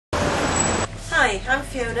Hi, I'm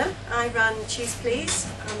Fiona. I run Cheese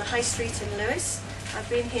Please on the High Street in Lewes. I've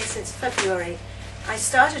been here since February. I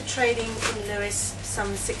started trading in Lewes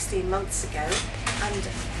some 16 months ago and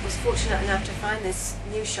was fortunate enough to find this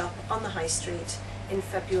new shop on the High Street in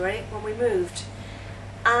February when we moved.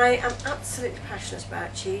 I am absolutely passionate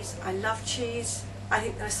about cheese. I love cheese. I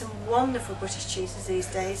think there are some wonderful British cheeses these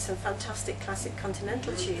days, some fantastic classic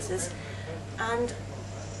continental cheeses, and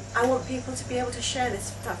I want people to be able to share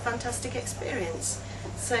that fantastic experience.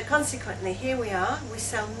 So consequently, here we are. We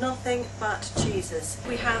sell nothing but cheeses.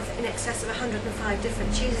 We have in excess of 105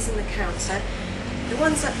 different cheeses in the counter. The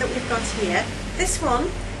ones that we've got here, this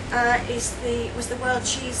one was the World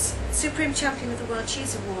Cheese Supreme Champion of the World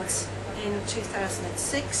Cheese Awards in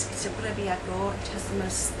 2006. It's a brebis à goût. It has the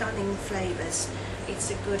most stunning flavours.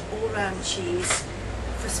 It's a good all-round cheese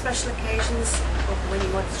for special occasions or when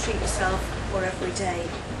you want to treat yourself or every day.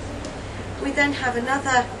 We then have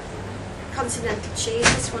another continental cheese.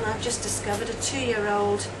 This one I've just discovered, a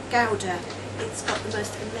 2-year-old Gouda. It's got the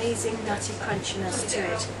most amazing nutty crunchiness to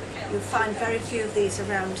it. You'll find very few of these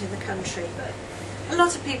around in the country. A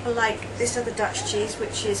lot of people like this other Dutch cheese,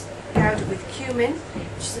 which is Gouda with cumin,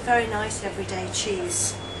 which is a very nice everyday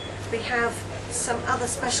cheese. We have some other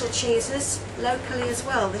special cheeses locally as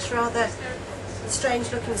well. This rather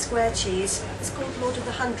strange looking square cheese, it's called Lord of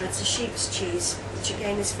the Hundreds, a sheep's cheese, which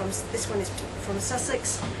again is this one is from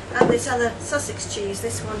Sussex, and this other Sussex cheese,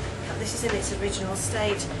 this is in its original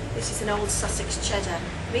state. This is an old Sussex cheddar,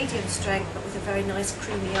 medium strength but with a very nice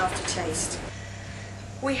creamy aftertaste.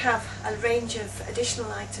 We have a range of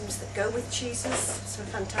additional items that go with cheeses, some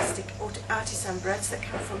fantastic artisan breads that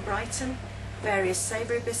come from Brighton, various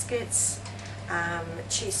savoury biscuits,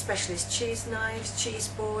 cheese specialist cheese knives, cheese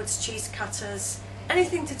boards, cheese cutters,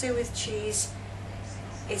 anything to do with cheese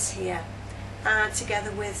is here,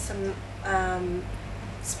 together with some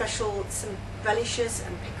some relishes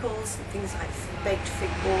and pickles and things like baked fig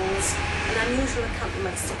balls and unusual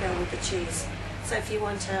accompaniments to go with the cheese. So if you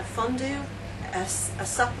want a fondue, a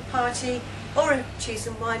supper party or a cheese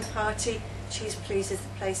and wine party, Cheese Please is the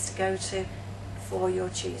place to go to for your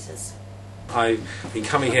cheeses. I've been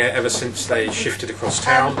coming here ever since they shifted across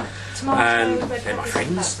town, and they're my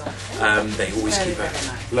friends. They always keep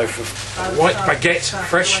a loaf of white baguette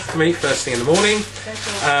fresh for me first thing in the morning.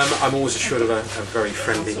 I'm always assured of a very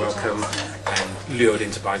friendly welcome and lured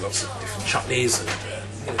into buying lots of different chutneys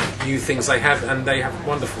and new things they have, and they have a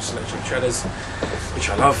wonderful selection of cheddars, which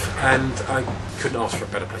I love, and I couldn't ask for a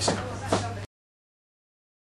better place to come.